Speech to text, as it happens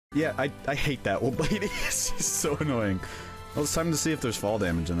Yeah, I hate that old lady. She's so annoying. Well, it's time to see if there's fall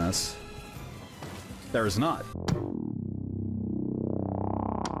damage in this. There is not.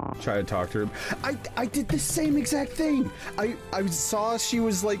 Try to talk to her. I did the same exact thing. I saw she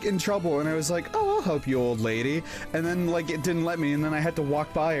was like in trouble and I was like, oh, I'll help you, old lady. And then like it didn't let me and then I had to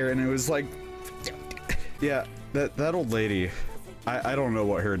walk by her and it was like, yeah, that old lady. I don't know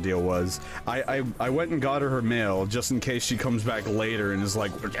what her deal was. I went and got her mail just in case she comes back later and is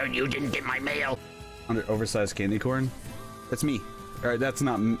like, you didn't get my mail. Under oversized candy corn? That's me. Alright, that's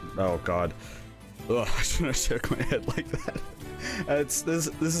not m- oh god. Ugh, I shouldn't have shook my head like that. This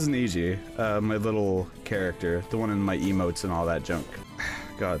is Niji, my little character, the one in my emotes and all that junk.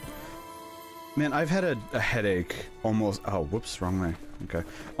 God. Man, I've had a headache almost- oh, whoops, wrong way. Okay.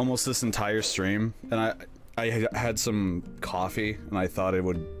 Almost this entire stream, and I had some coffee, and I thought it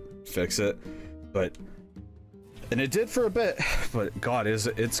would fix it, but... And it did for a bit, but god,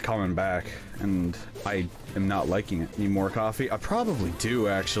 it's coming back, and I am not liking it. Need more coffee? I probably do,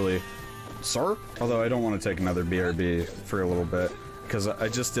 actually. Sir? Although I don't want to take another BRB for a little bit, because I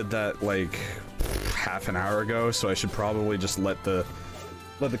just did that, like, half an hour ago, so I should probably just let the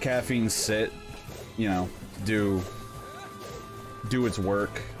caffeine sit, you know, do its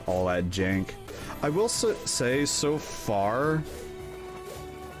work, all that jank. I will say, so far,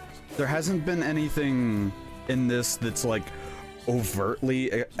 there hasn't been anything in this that's, like,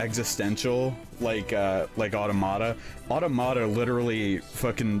 overtly existential, like Automata. Automata literally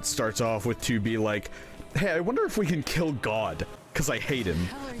fucking starts off with to be like, hey, I wonder if we can kill God, because I hate him. What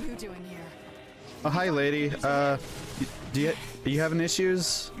the hell are you doing here? Oh, hi, lady. Are you having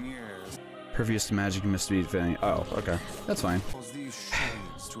issues? Pervious to magic and misdeed fitting. Oh, okay. That's fine.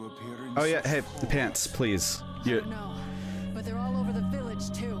 Oh yeah, hey, pants, please. You. No, but they're all over the village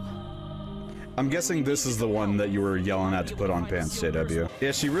too. I'm guessing this is the one that you were yelling at to put on pants, JW.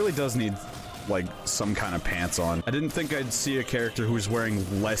 Yeah, she really does need, like, some kind of pants on. I didn't think I'd see a character who's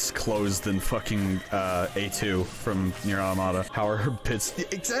wearing less clothes than fucking, A2 from NieR Automata. How are her bits?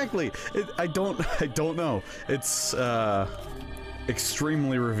 Exactly! I don't know. It's,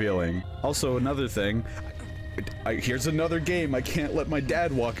 extremely revealing. Also, another thing. Here's another game I can't let my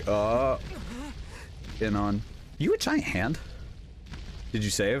dad walk, in on. You a giant hand? Did you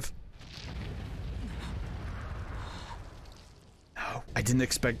save? No, I didn't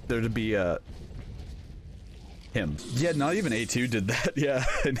expect there to be him. Yeah, not even A2 did that. Yeah,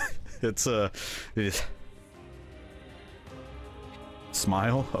 it's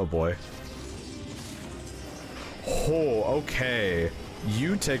smile. Oh boy. Oh, okay.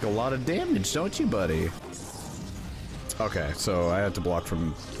 You take a lot of damage, don't you, buddy? Okay, so I have to block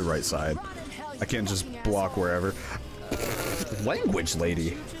from the right side. I can't just block wherever. Language,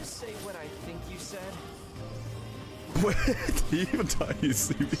 lady. What? He even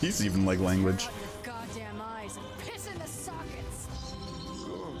he's even like language. Goddamn eyes and piss in the sockets.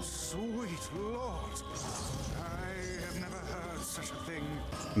 Oh, sweet Lord. I have never heard such a thing.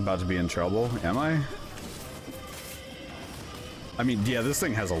 I'm about to be in trouble, am I? I mean, yeah, this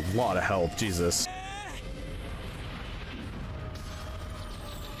thing has a lot of health, Jesus.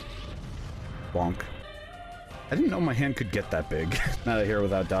 Bonk. I didn't know my hand could get that big. Not out here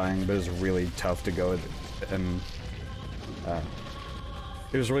without dying, but it was really tough to go and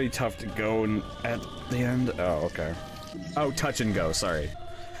it was really tough to go and at the end. Oh, okay. Oh, touch and go, sorry.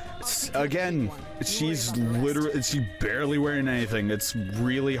 Again, she's barely wearing anything. It's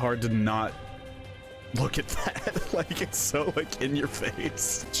really hard to not look at that. Like, it's so, like, in your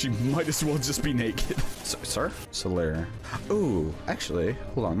face. She might as well just be naked. Sir? Solaire. Ooh, actually,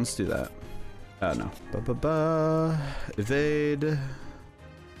 hold on, let's do that. No. Evade.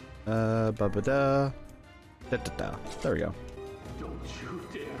 Da-da-da. There we go. Don't you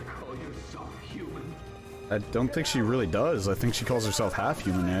dare call yourself human. I don't think she really does. I think she calls herself half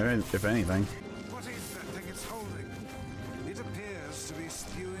human, if anything. What is that thing it's holding? It appears to be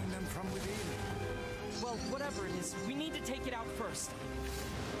spewing them from within. Well, whatever it is, we need to take it out first.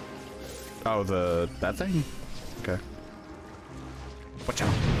 Oh, that thing? Okay. Watch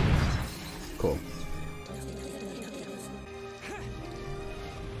out. Cool.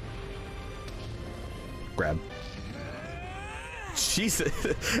 Grab. Jesus.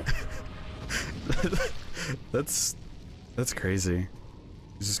 That's crazy.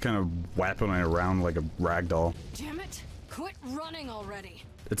 He's just kind of whapping it around like a ragdoll. Damn it! Quit running already.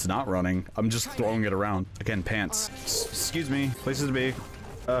 It's not running. I'm just throwing it around. Again, pants. Excuse me. Places to be.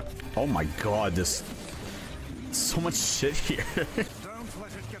 Oh my god, this... So much shit here. Don't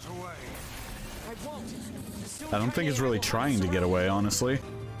let it get away. I won't. I don't think it's really trying to get away, honestly.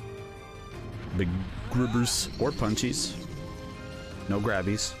 Big gribbers or punchies. No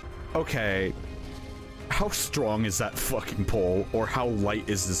grabbies. Okay. How strong is that fucking pole? Or how light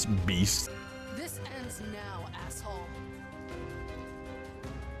is this beast? This ends now, asshole.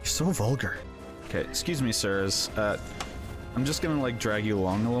 You're so vulgar. Okay, excuse me, sirs. I'm just gonna like drag you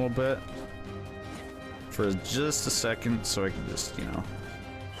along a little bit. For just a second, so I can just, you know.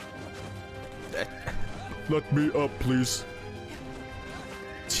 Let me up, please.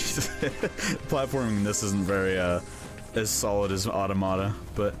 Jesus. Platforming in this isn't very, as solid as Automata,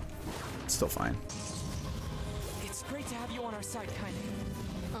 but it's still fine. It's great to have you on our side, kind of.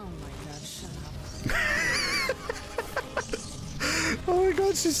 Oh my god, shut up. Oh my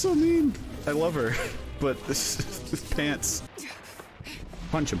god, she's so mean. I love her, but this pants.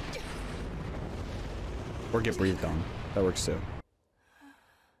 Punch him. Or get breathed on. That works too.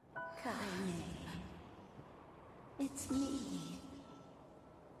 It's me,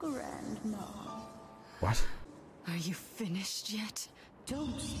 Grandma. What? Are you finished yet?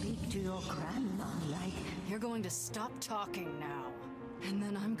 Don't speak to your grandma like... You're going to stop talking now. And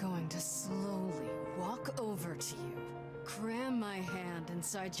then I'm going to slowly walk over to you, cram my hand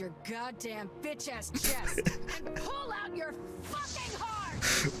inside your goddamn bitch-ass chest, and pull out your fucking heart!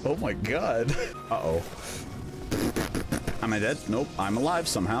 Oh my god. Uh-oh. Am I dead? Nope, I'm alive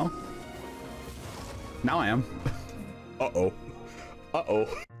somehow. Now I am. Uh-oh. Uh-oh.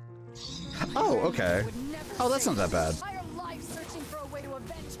 Oh, okay. Oh, that's not that bad. Entire life searching for a way to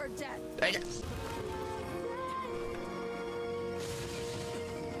avenge her death. Dang it.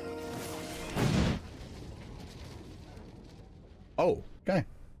 Oh, okay.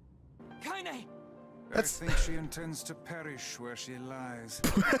 Kaine! I think she intends to perish where she lies.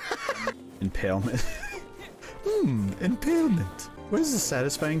 Impalement. Impalement. What is the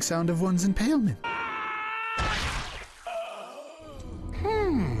satisfying sound of one's impalement?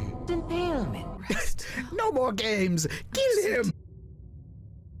 Impalement. No more games! Kill him!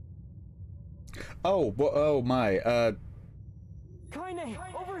 Oh, oh my, Kaine,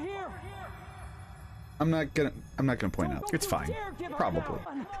 over here! I'm not gonna point out. It's fine. Probably.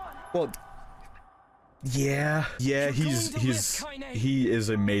 Well, yeah, he is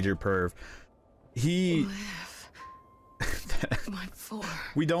a major perv. He...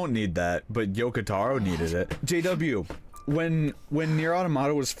 We don't need that, but Yokotaro needed it. JW, when NieR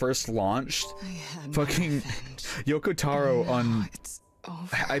Automata was first launched, fucking Yokotaro on...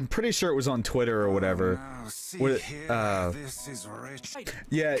 I'm pretty sure it was on Twitter or whatever.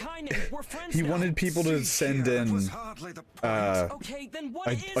 Yeah, he wanted people to send in a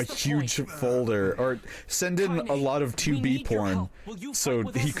huge folder, or send in a lot of 2B porn, so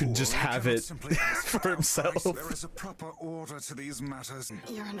he could just have it for himself. There is a proper order to these matters.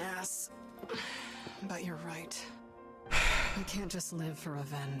 You're an ass, but you're right. I can't just live for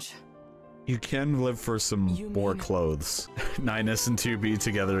revenge. You can live for some more clothes. 9S and 2B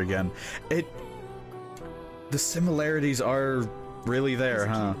together again. The similarities are really there,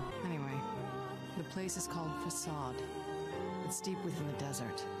 huh? Anyway, the place is called Facade. It's deep within the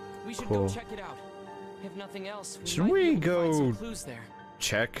desert. We should Cool. go check it out. If nothing else, Should might be we able to find go some clues there.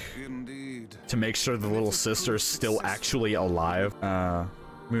 check Indeed. to make sure the little sister's still actually alive?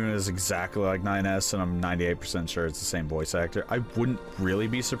 Moon is exactly like 9S, and I'm 98% sure it's the same voice actor. I wouldn't really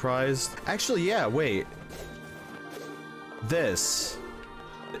be surprised. Actually, yeah, wait. This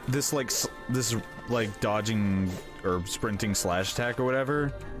like dodging or sprinting slash attack or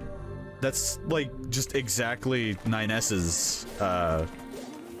whatever, that's like just exactly 9S's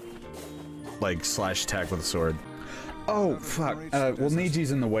like slash attack with a sword. Oh fuck. Well,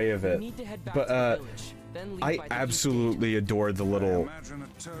 Niji's in the way of We it, need to head back but to the village, then leave I by the absolutely adore the little... Imagine a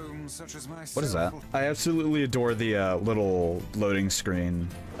tome such as myself. What is that? I absolutely adore the little loading screen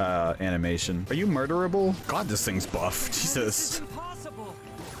animation. Are you murderable? God, this thing's buff. This Jesus. is impossible.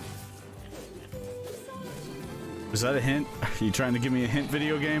 Is that a hint? Are you trying to give me a hint,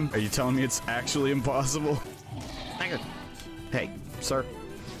 video game? Are you telling me it's actually impossible? Hey, sir.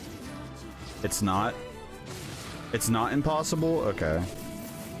 It's not? It's not impossible? Okay.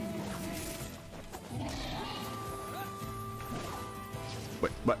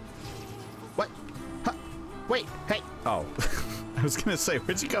 Wait, what? What? Huh? Wait, hey! Oh. I was gonna say,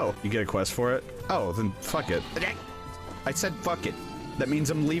 where'd you go? You get a quest for it? Oh, then fuck it. I said fuck it. That means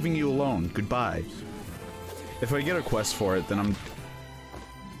I'm leaving you alone. Goodbye. If I get a quest for it, then I'm...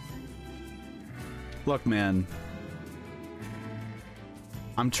 Look, man.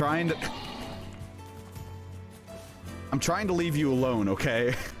 I'm trying to leave you alone,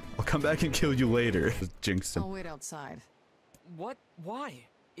 okay? I'll come back and kill you later. Jinxed him. I'll wait outside. What? Why?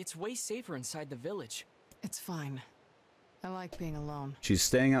 It's way safer inside the village. It's fine. I like being alone. She's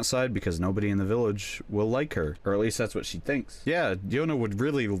staying outside because nobody in the village will like her. Or at least that's what she thinks. Yeah, Yona would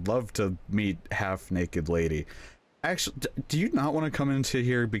really love to meet half-naked lady. Actually, do you not want to come into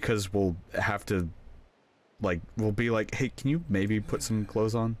here because we'll have to, like, we'll be like, hey, can you maybe put some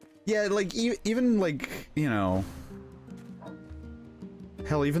clothes on? Yeah, like, even, like, you know...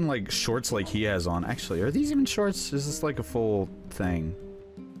 Hell, even, like, shorts like he has on. Actually, are these even shorts? Is this, like, a full thing?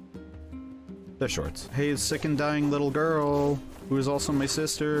 They're shorts. Hey, sick and dying little girl, who is also my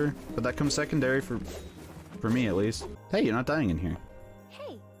sister, but that comes secondary for me, at least. Hey, you're not dying in here.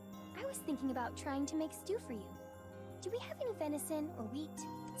 Hey, I was thinking about trying to make stew for you. Do we have any venison or wheat?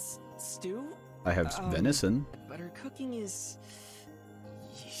 Stew? I have venison. But her cooking is...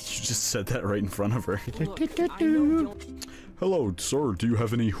 You just said that right in front of her. Look, I know Hello, sir, do you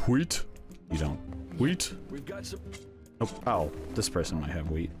have any wheat? You don't. Wheat? We've got some. Oh, oh, this person might have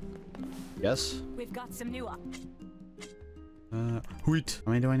wheat. Yes? We've got some new Wheat.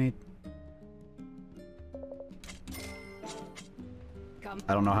 How many do I need?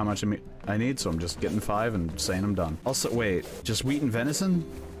 I don't know how much I need, so I'm just getting 5 and saying I'm done. Also, wait, just wheat and venison?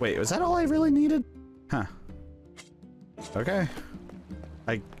 Wait, was that all I really needed? Huh. Okay.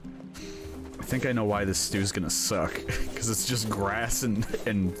 I think I know why this stew's gonna suck. Because it's just grass and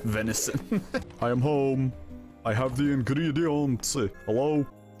venison. I am home. I have the ingredients. Hello?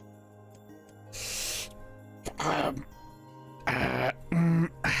 I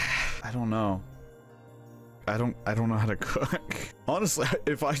don't know. I don't know how to cook. Honestly,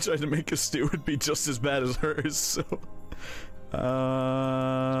 if I tried to make a stew, it'd be just as bad as hers. So,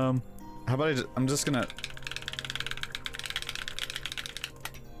 how about I'm just gonna.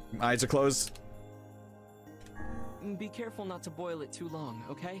 My eyes are closed. Be careful not to boil it too long,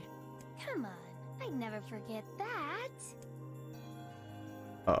 okay? Come on, I'd never forget that.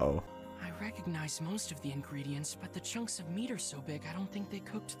 Uh-oh. I recognize most of the ingredients, but the chunks of meat are so big I don't think they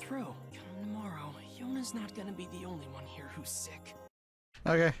cooked through. Come tomorrow, Yona's not gonna be the only one here who's sick.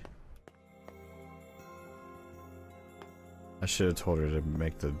 Okay. I should have told her to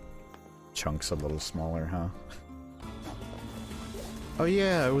make the chunks a little smaller, huh? Oh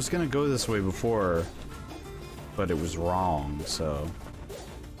yeah, I was gonna go this way before, but it was wrong, so...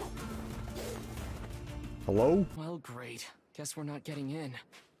 Hello? Well, great. Guess we're not getting in.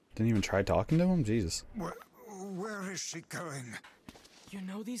 Didn't even try talking to him? Jesus. Where is she going? You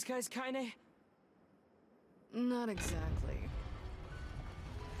know these guys, Kaine? Not exactly.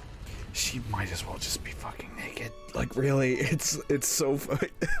 She might as well just be fucking naked. Like, really? It's so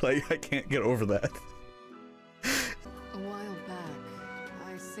like, I can't get over that. A while back,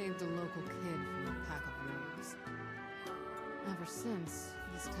 I saved a local kid from a pack of wolves. Ever since,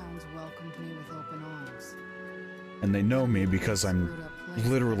 these towns welcomed me with open arms. And they know me because I'm Screwed up place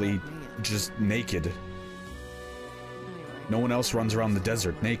literally without me in. just naked. Anyway, No one else runs around the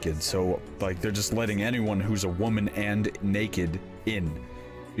desert naked, so, like, they're just letting anyone who's a woman and naked in.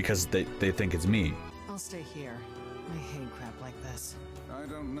 Because they think it's me. I'll stay here. I hate crap like this. I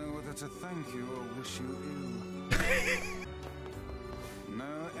don't know whether to thank you or wish you ill.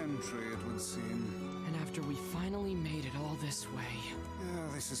 No entry, it would seem. And after we finally made it all this way... Yeah,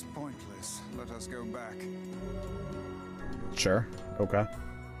 this is pointless. Let us go back. Sure. Okay.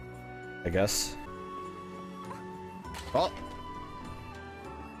 I guess. Oh!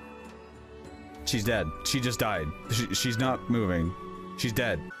 She's dead. She just died. She's not moving. She's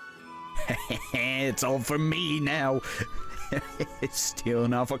dead. It's all for me now.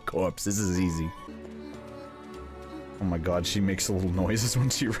 Stealing off a corpse. This is easy. Oh my god, she makes little noises when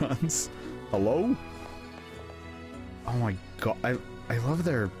she runs. Hello? Oh my god, I love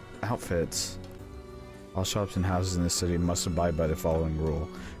their outfits. All shops and houses in this city must abide by the following rule.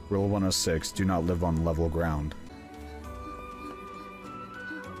 Rule 106, do not live on level ground.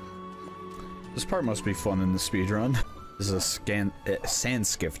 This part must be fun in the speedrun. This is a sand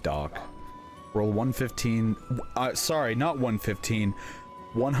skiff dock. Roll 115. Sorry, not 115.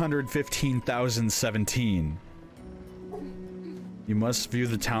 115,017. You must view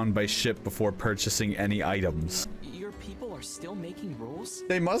the town by ship before purchasing any items. Your people are still making rules?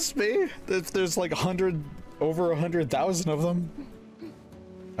 They must be. There's like over 100,000 of them.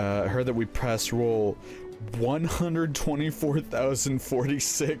 Heard that we pressed roll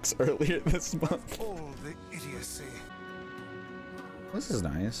 124,046 earlier this month. All the idiocy. This is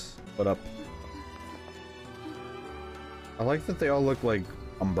nice. What up? I like that they all look like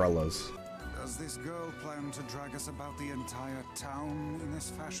umbrellas. Does this girl plan to drag us about the entire town in this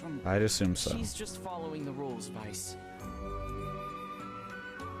fashion? I'd assume so. She's just following the rules, Vice.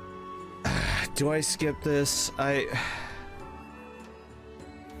 Do I skip this? I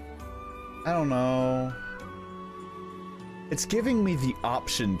don't know. It's giving me the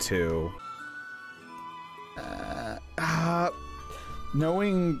option to.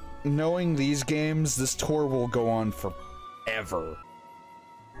 Knowing these games, this tour will go on forever.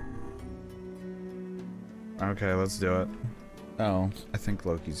 Okay, let's do it. Oh, I think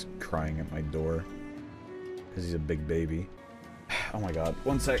Loki's crying at my door. Because he's a big baby. Oh my god.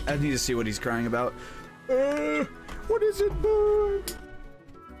 One sec. I need to see what he's crying about. What is it, bud?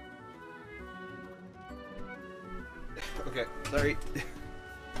 Okay, sorry.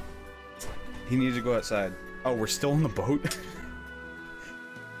 He needs to go outside. Oh, we're still on the boat?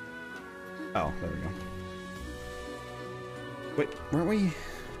 Oh, there we go. Wait, weren't we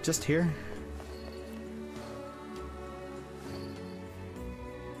just here?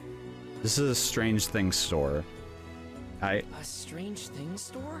 This is a strange things store. A strange things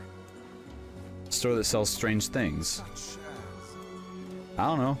store? Store that sells strange things. I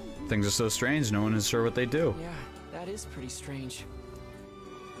don't know. Things are so strange, no one is sure what they do. Yeah, that is pretty strange.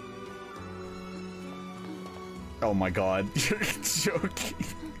 Oh my god, you're joking.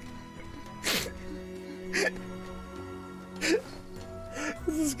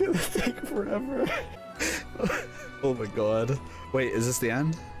 This is gonna take forever. Oh my god. Wait, is this the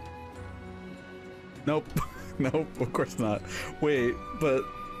end? Nope. Nope, of course not. Wait, but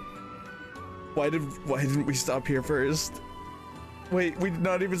why didn't we stop here first? Wait, we're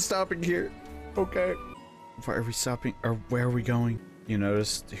not even stopping here. Okay. Why are we stopping? Or where are we going? You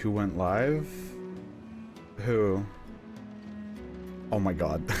noticed who went live? Who? Oh my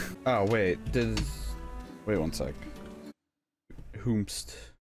god. Oh wait, wait one sec. Whomst.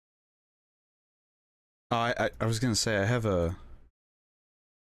 Oh, I was gonna say I have a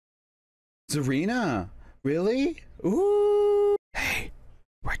Zarina. Really? Ooh. Hey,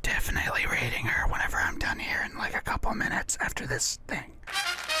 we're definitely raiding her whenever I'm done here in like a couple minutes after this thing.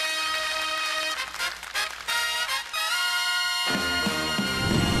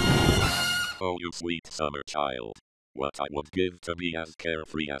 Oh, you sweet summer child. What I would give to be as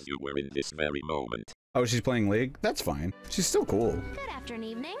carefree as you were in this very moment. Oh, she's playing League? That's fine. She's still cool. Good afternoon,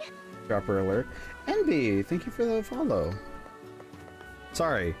 evening. Dropper alert. NB, thank you for the follow.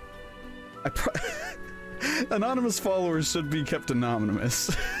 Sorry. Anonymous followers should be kept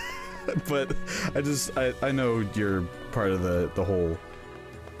anonymous. But I know you're part of the whole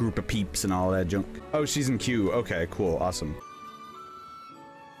group of peeps and all that junk. Oh, she's in queue. Okay, cool. Awesome.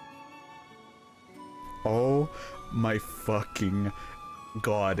 Oh my fucking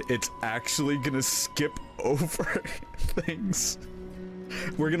god. It's actually gonna skip over things.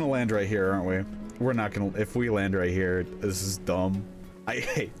 We're gonna land right here, aren't we? We're not gonna. If we land right here, this is dumb. I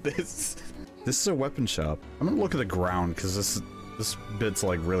hate this. This is a weapon shop. I'm gonna look at the ground because this bit's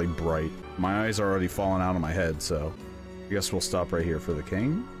like really bright. My eyes are already falling out of my head, so I guess we'll stop right here for the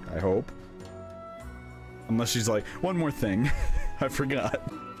king. I hope. Unless she's like, one more thing. I forgot.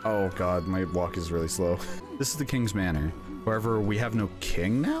 Oh god, my walk is really slow. This is the king's manor. However, we have no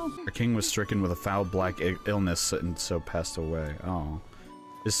king now? Our king was stricken with a foul black illness and so passed away. Oh.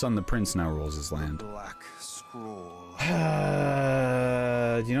 His son, the prince, now rules his land. Black scroll. Do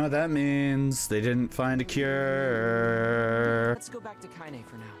you know what that means? They didn't find a cure. Let's go back to Kaine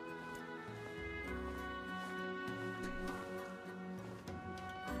for now.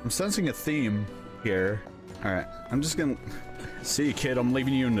 I'm sensing a theme here. Alright, I'm just gonna... See you, kid, I'm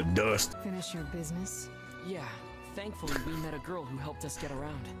leaving you in the dust. Finish your business? Yeah, thankfully we met a girl who helped us get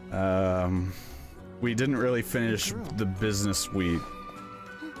around. We didn't really finish the business we...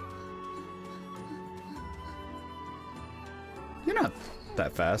 You're not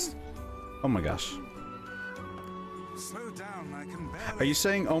that fast. Oh my gosh. Slow down, I can barely... Are you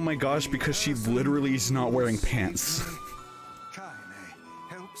saying oh my gosh because she literally is not wearing pants? Kaine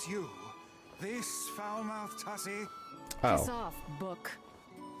helps you. This foul-mouthed hussy. Piss Oh. off, book.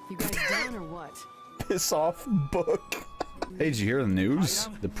 You guys down or what? Piss off, book. Hey, did you hear the news?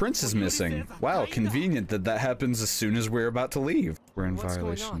 The prince is missing. Wow, convenient that that happens as soon as we're about to leave. We're in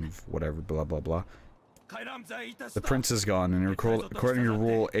violation of whatever, blah, blah, blah. The prince is gone, and according to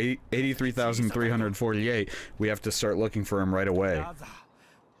rule 83,348, we have to start looking for him right away.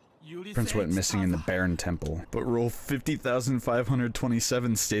 Prince went missing in the Baron Temple. But rule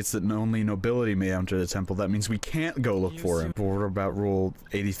 50,527 states that only nobility may enter the temple. That means we can't go look for him. But what about rule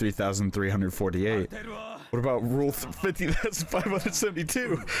 83,348? What about rule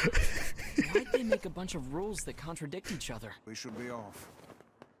 50,572? Why'd they make a bunch of rules that contradict each other? We should be off.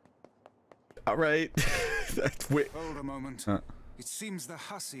 Alright. Wait. Hold a moment. It seems the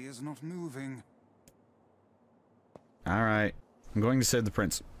hussy is not moving. Alright. I'm going to save the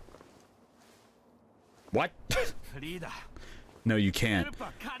prince. What? No, you can't.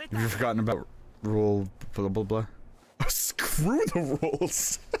 Have you forgotten about rule blah blah blah? Oh, screw the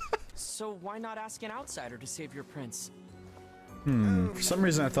rules. So why not ask an outsider to save your prince? For some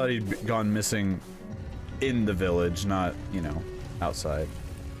reason I thought he'd gone missing in the village, not, you know, outside.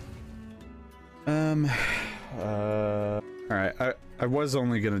 Alright, I was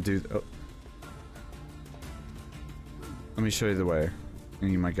only gonna do... Oh. Let me show you the way. I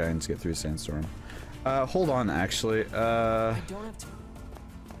need my guidance to get through a sandstorm. Hold on, actually. I don't have to...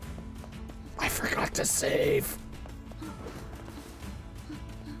 I forgot to save!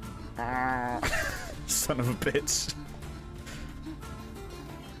 Son of a bitch.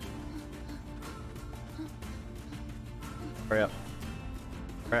 Hurry up.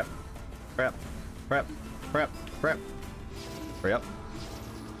 Hurry up. Hurry up. Hurry up. Hurry up. Hurry up. Hurry up.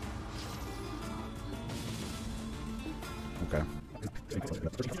 Okay.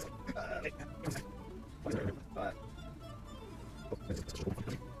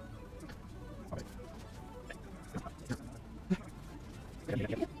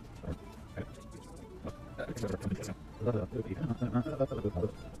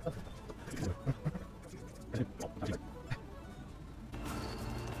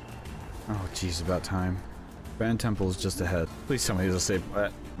 Oh, jeez, about time. Grand Temple is just ahead. Please tell me there's a save.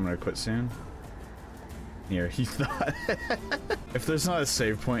 I'm gonna quit soon. Here, he's not. If there's not a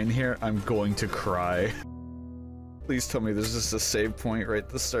save point in here, I'm going to cry. Please tell me there's just a save point right at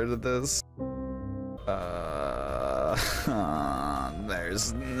the start of this.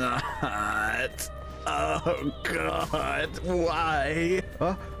 There's not. Oh god, why?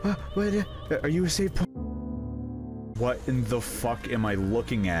 Wait, are you a save point? What in the fuck am I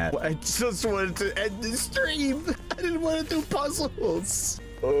looking at? I just wanted to end the stream. I didn't want to do puzzles.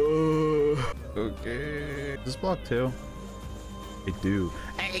 Okay. Does block too? I do.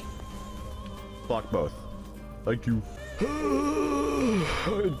 Hey! Block both. Thank you.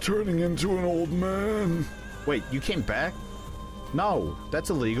 I'm turning into an old man. Wait, you came back? No, that's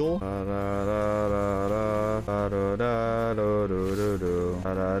illegal.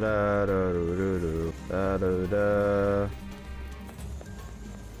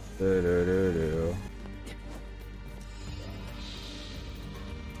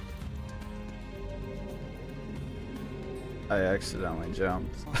 I accidentally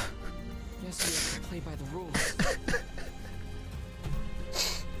jumped. Guess you have to play by the rules.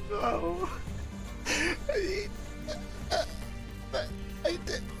 No. I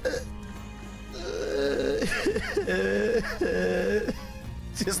did.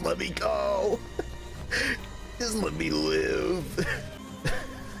 Just let me go. Just let me live.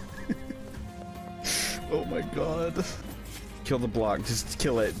 Oh my god. Kill the block. Just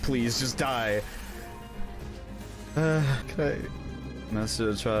kill it. Please, just die. Can I...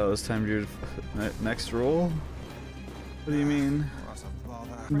 Master the trial, it's time to your next roll? What do you mean?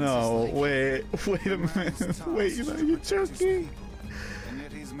 No, wait a minute. Wait, you're joking?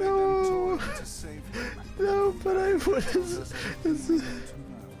 No, no, but I was.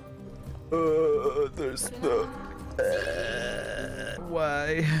 There's no.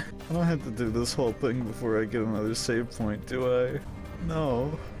 Why? I don't have to do this whole thing before I get another save point, do I?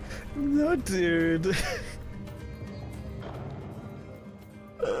 No, no, dude.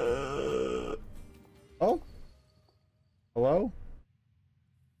 Oh? Hello?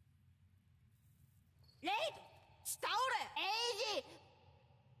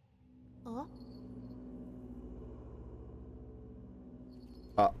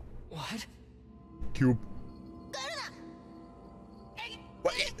 What? Cube.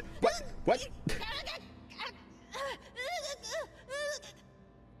 What? What?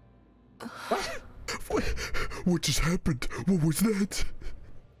 What just happened? What was that?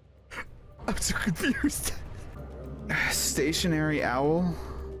 I'm so confused. Stationary owl?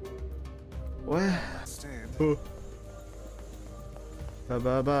 What?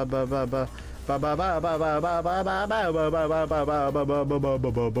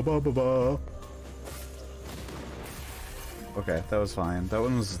 Okay, that was fine. That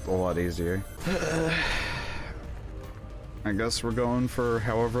one was a lot easier. I guess we're going for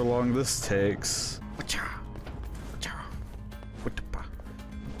however long this takes.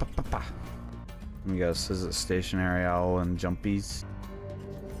 Let me guess, is it stationary owl and jumpies?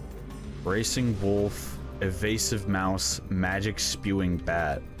 Racing wolf, evasive mouse, magic spewing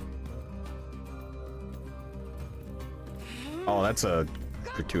bat. Oh, that's a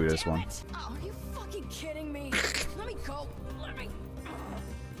gratuitous one. Oh, are you fucking kidding me? Let me go. Let me.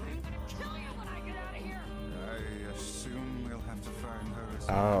 I'm gonna kill you when I get out of here. I assume we'll have to find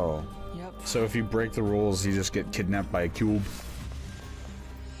her. Oh. Yep. So if you break the rules, you just get kidnapped by a cube.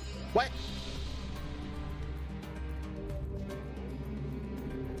 What?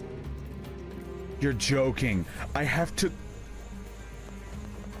 You're joking. I have to...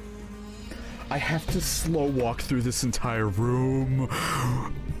 I have to slow walk through this entire room.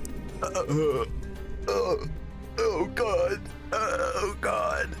 Oh god. Oh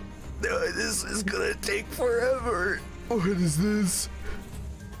god. This is gonna take forever. What is this?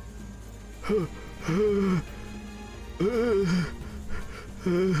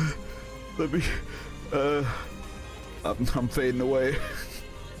 Let me. I'm fading away.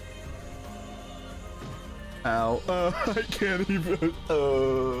 Ow. I can't even.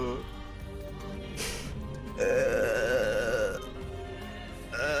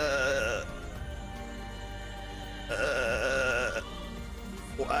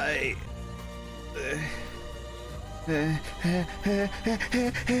 Why?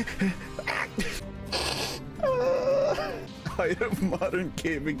 I have modern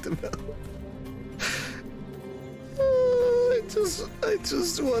gaming developed. I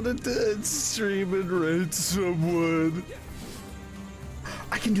just wanted to end stream and raid someone.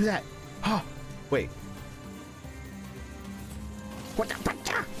 I can do that. Huh. Wait. What the?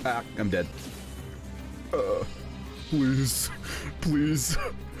 Ah, I'm dead. Please. Please.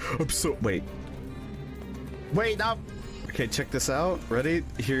 I'm so. Wait, no. Okay, check this out. Ready?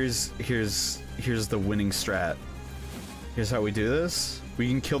 Here's the winning strat. Here's how we do this. We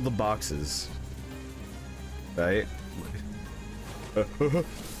can kill the boxes. Right?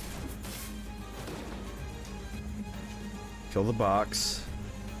 Kill the box.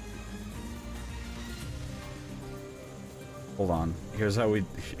 Hold on. Here's how we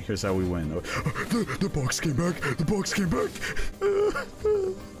win. The box came back. The box came back.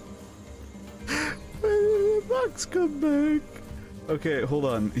 The box come back. Okay, hold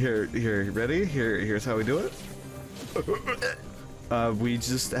on. Here. Ready? Here's how we do it. We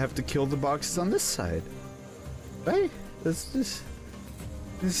just have to kill the boxes on this side. Right? This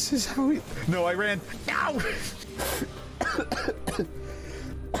is how we. No, I ran. Ow!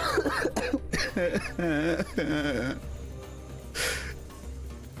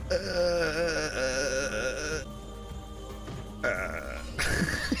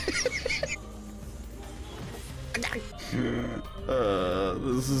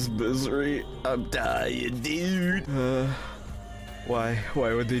 This is misery. I'm dying, dude. Why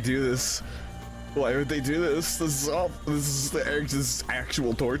would they do this? Why would they do this? This is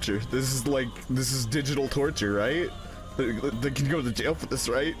actual torture. This is digital torture, right? They can go to jail for this,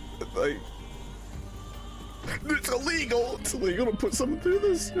 right? Like, it's illegal. It's illegal to put someone through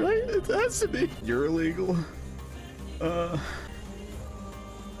this, right? It has to be. You're illegal.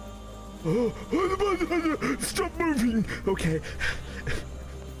 Stop moving. Okay.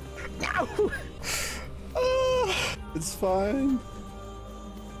 No. It's fine.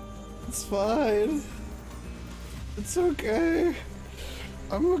 It's fine. It's okay.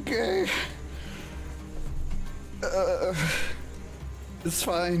 I'm okay. It's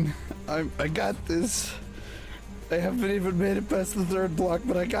fine. I got this. I haven't even made it past the third block,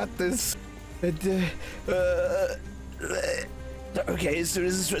 but I got this. Okay, as soon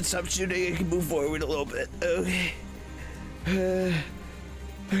as this stops shooting, I can move forward a little bit. Okay.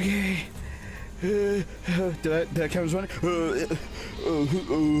 Okay. Did I count as one?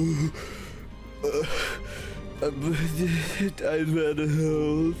 I'm out of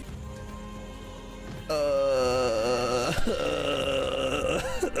health.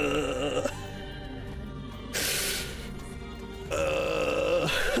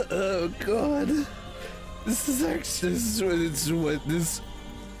 Oh god. This is hell.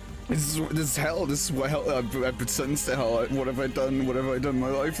 This is what hell. I've been sentenced to hell. What have I done? What have I done in my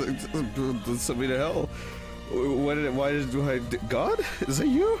life that sent me to hell? God? Is that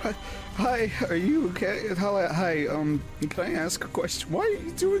you? Hi, are you okay? Hi, can I ask a question? Why are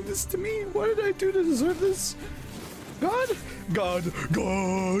you doing this to me? What did I do to deserve this? God?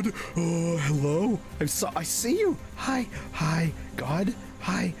 Oh, hello? I see you. Hi, God.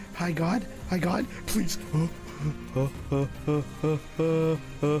 Hi, God. Hi, God. Please.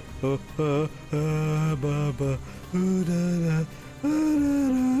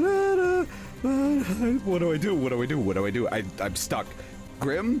 What do I do? I'm stuck.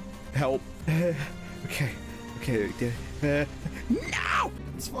 Grim, help. Okay. No!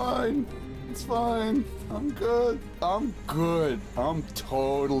 It's fine. I'm good. I'm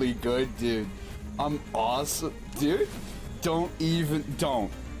totally good, dude. I'm awesome. Dude, don't. Do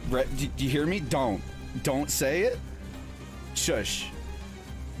you hear me? Don't say it. Shush.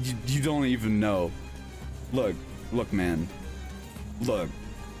 You don't even know. Look, man. Look.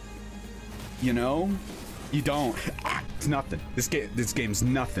 You know? You don't. It's nothing. This game's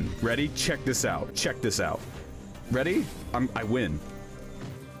nothing. Ready? Check this out. Ready? I win.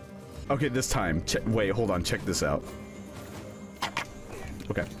 Okay, this time. Wait, hold on. Check this out.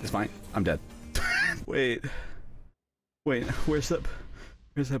 Okay, it's fine. I'm dead. Wait. Wait, where's that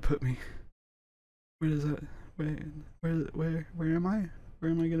put me? Where does that, where am I?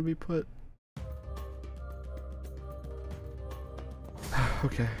 Where am I gonna be put?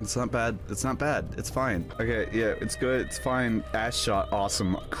 Okay, it's not bad. It's not bad. It's fine. Okay, yeah, it's good. It's fine. Ass shot.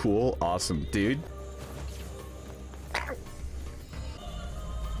 Awesome. Cool. Awesome. Dude.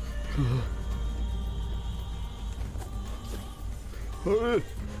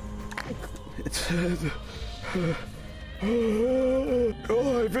 It's...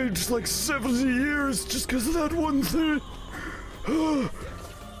 Oh, I've aged like 70 years just because of that one thing.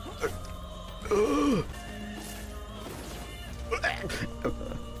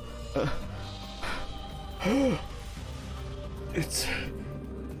 It's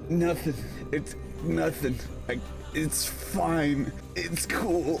nothing. It's nothing. It's fine. It's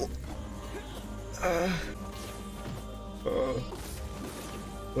cool.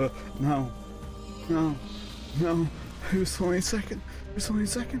 No. No. No. It was only a second. It was only a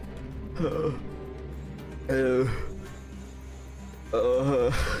second.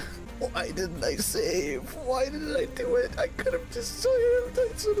 Why didn't I save? Why did I do it? I could have just saved.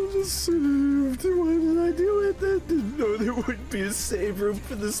 I should have just saved. Why did I do it? I didn't know there would be a save room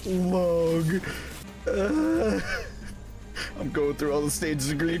for this long. I'm going through all the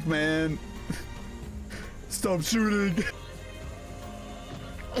stages of grief, man. Stop shooting.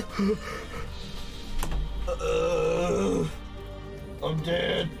 I'm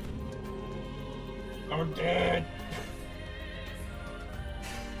dead. I'm dead.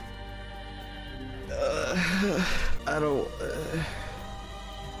 I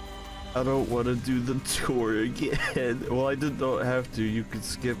don't want to do the tour again. Well, I don't have to. You could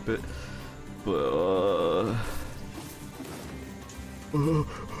skip it. But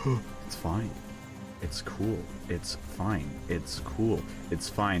it's fine. It's cool. It's fine. It's cool. It's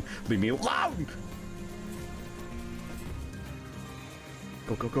fine. Leave me alone.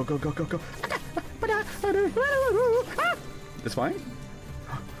 Go, go, go, go, go, go, go. It's fine.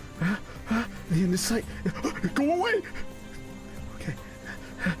 The end is sight. Go away. Okay.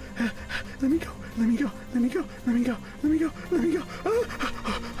 Let me go. Let me go. Let me go. Let me go. Let me go. Let me go.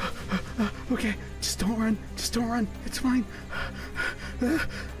 Okay. Just don't run. Just don't run. It's fine.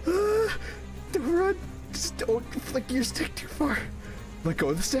 Don't run. Just don't flick your stick too far. Let go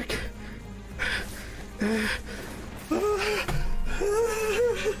of the stick.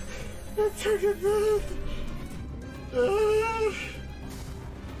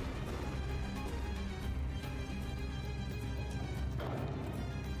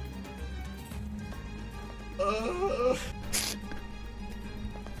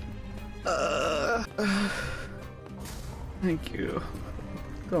 Thank you.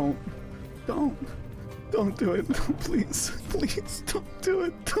 Don't do it. Please, please, don't do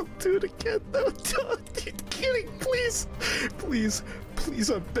it. Don't do it again. No, don't. You're kidding. Please, please, please,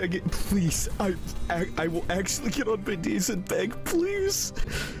 I'm begging. Please, I will actually get on my knees and beg. Please.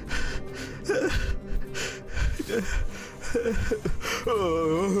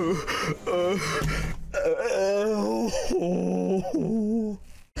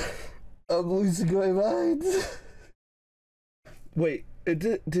 I'm losing my mind. Wait, it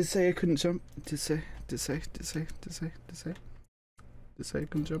did say I couldn't jump? Did say I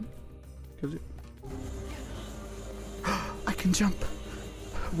couldn't jump? I can jump.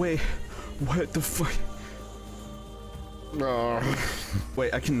 Wait, what the fuck?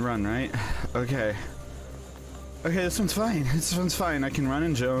 Wait, I can run, right? Okay. Okay, this one's fine. This one's fine. I can run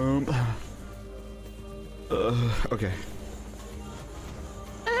and jump. Okay.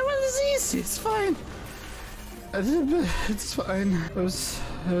 It was easy. It's fine. It's fine. It was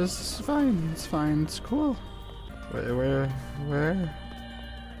fine. It's fine. It's cool. Where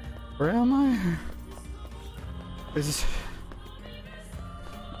am I? Is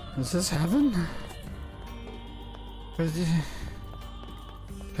this heaven?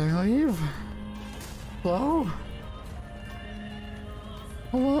 Can I leave? Hello?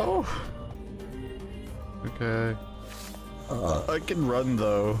 Hello? Okay. I can run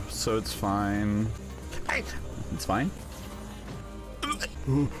though, so it's fine. It's fine.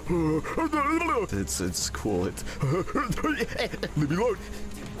 It's cool. It's leave me alone.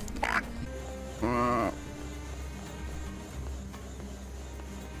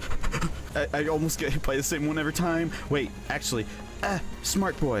 I almost get hit by the same one every time. Wait, actually,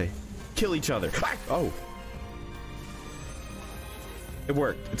 smart boy, kill each other. Oh, it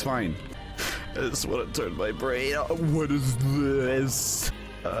worked. It's fine. I just want to turn my brain off. What is this?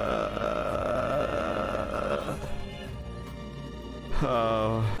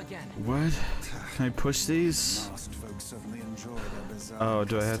 What? Can I push these? Oh,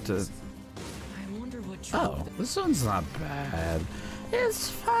 do I have to? I wonder Oh, this one's not bad. It's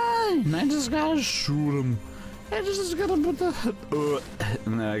fine. I just gotta shoot him. I just gotta put the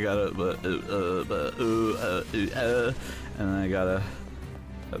and then I gotta and then I gotta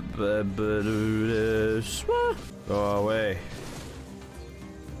go away.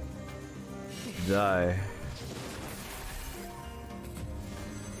 Die.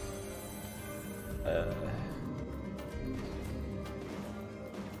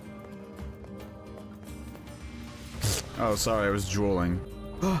 Oh, sorry, I was drooling.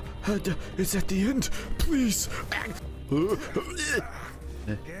 It's at the end, please.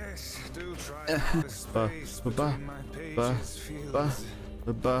 Yes, do try to space between my pages feels.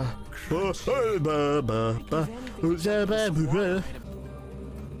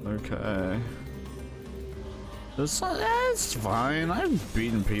 Okay. That's fine. I've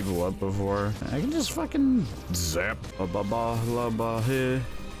beaten people up before. I can just fucking zap.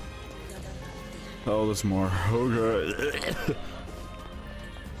 Oh, there's more. Okay.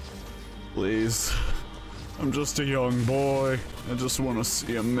 Please. I'm just a young boy. I just want to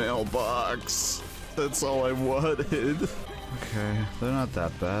see a mailbox. That's all I wanted. Okay, they're not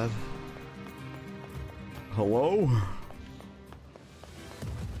that bad. Hello?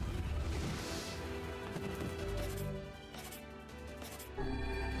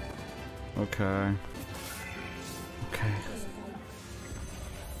 Okay. Okay.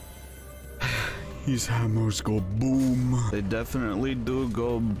 These hammers go boom. They definitely do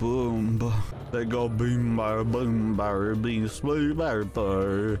go boom. They go boom, bar, boom, bar, beam, sway, bar,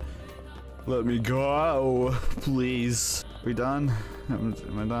 bar. Let me go, please. We done? Am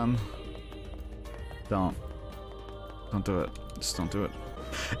I done? Don't do it. Just don't do it.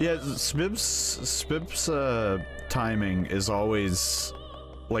 Yeah, Spib's timing is always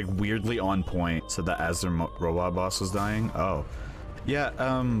like weirdly on point, so that as their robot boss was dying. Oh, yeah.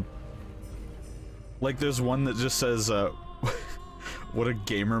 Like there's one that just says, "What a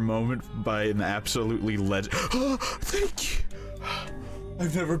gamer moment" by an absolutely legend. Oh, thank you.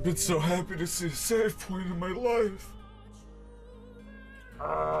 I've never been so happy to see a save point in my life.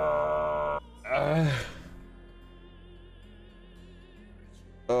 Oh,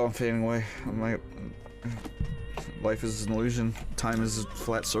 I'm fading away. My life is an illusion. Time is a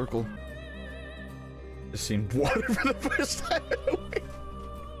flat circle. Just seen water for the first time in a week.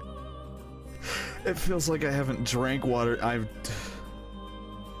 It feels like I haven't drank water.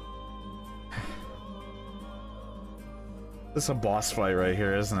 This is a boss fight right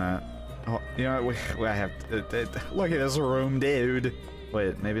here, isn't it? Oh, you know what? I have to, look at this room, dude.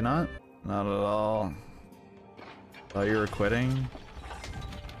 Wait, maybe not? Not at all. Oh, you were quitting?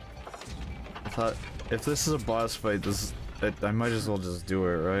 I thought, if this is a boss fight, I might as well just do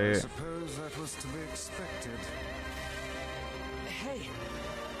it, right? I suppose that was to be expected. Hey,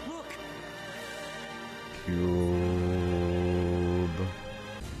 look! Cube.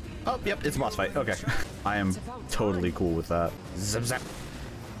 Oh, yep, it's a boss fight. Okay. I am totally cool with that. Zip zap.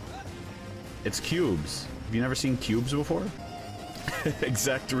 It's cubes. Have you never seen cubes before?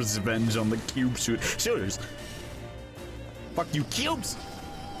 Exact revenge on the cube shooters. Fuck you, cubes!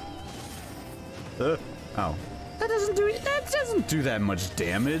 Oh. That doesn't do that much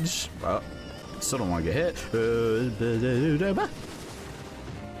damage. Well, still don't want to get hit.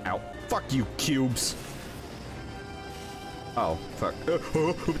 Ow. Fuck you, cubes. Oh, fuck.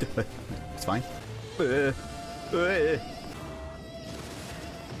 It's fine.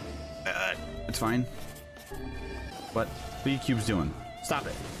 It's fine. What are you cubes doing? Stop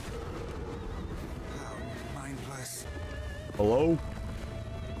it. How mindless. Hello?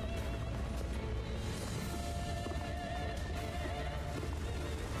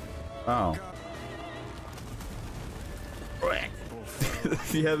 Oh.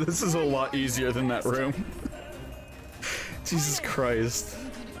 Yeah, this is a lot easier than that room. Jesus Christ. I'm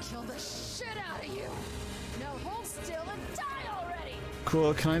gonna kill the shit out of you. Now hold still and die already.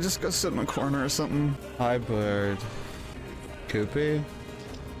 Cool, can I just go sit in a corner or something? Hi, bird. Koopy?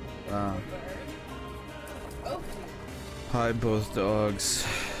 Hi, both dogs.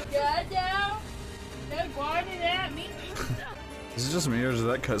 Goddamn! They're guarding at me. Is it just me, or does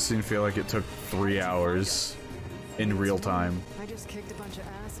that cutscene feel like it took 3 hours in real time? I just kicked a bunch of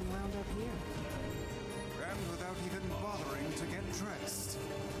ass and wound up here. And without even bothering to get dressed.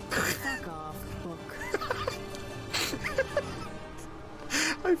 Fuck off, book.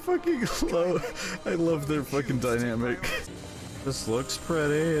 I love their fucking dynamic. This looks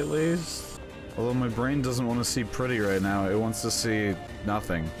pretty, at least. Although my brain doesn't want to see pretty right now, it wants to see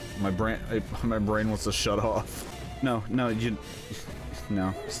nothing. My brain wants to shut off. No, no,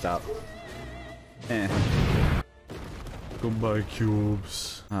 stop. Goodbye,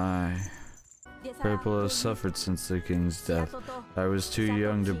 cubes. Hi. People have suffered since the king's death. I was too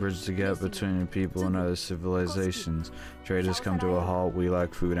young to bridge the gap between the people and other civilizations. Trade has come to a halt, we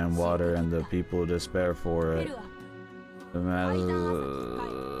lack food and water, and the people despair for it. The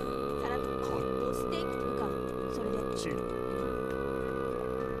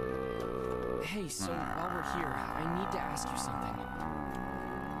Hey, so while we're here, I need to ask you something.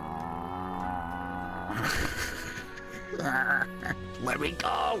 Let me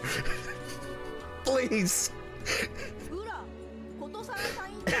go! Please!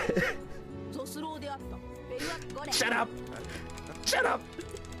 Shut up! Shut up!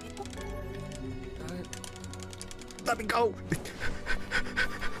 Let me go!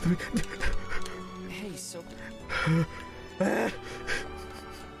 Hey, so...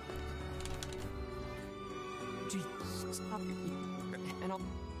 Stop, and I'll...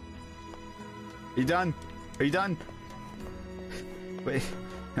 Are you done? Are you done? Wait,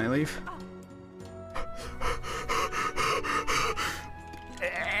 can I leave?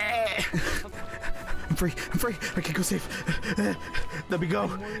 I'm free, I'm free, I can go safe. Let me go.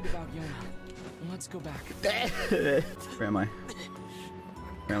 I'm worried about Yona. Let's go back. Where am I?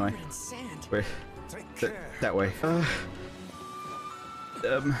 Where am I? Where? That way. How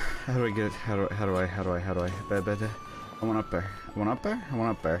do I get it? How do I? I want up there. I want up there. I want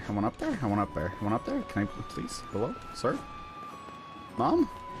up there. I want up there. I want up there. I want up there. Can I please? Hello? Sir? Mom?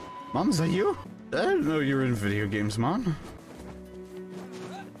 Mom, is that you? I didn't know you were in video games, Mom.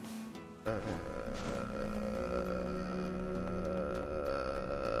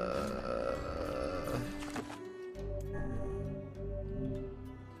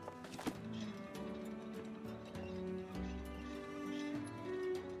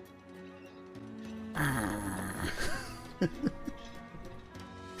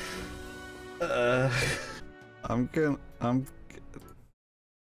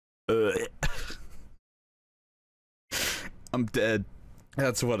 I'm dead.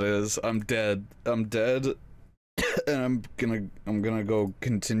 That's what it is. I'm dead. I'm dead. And I'm gonna go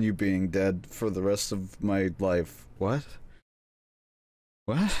continue being dead for the rest of my life. What?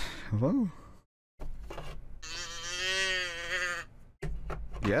 What? Hello?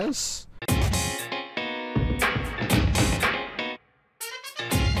 Yes?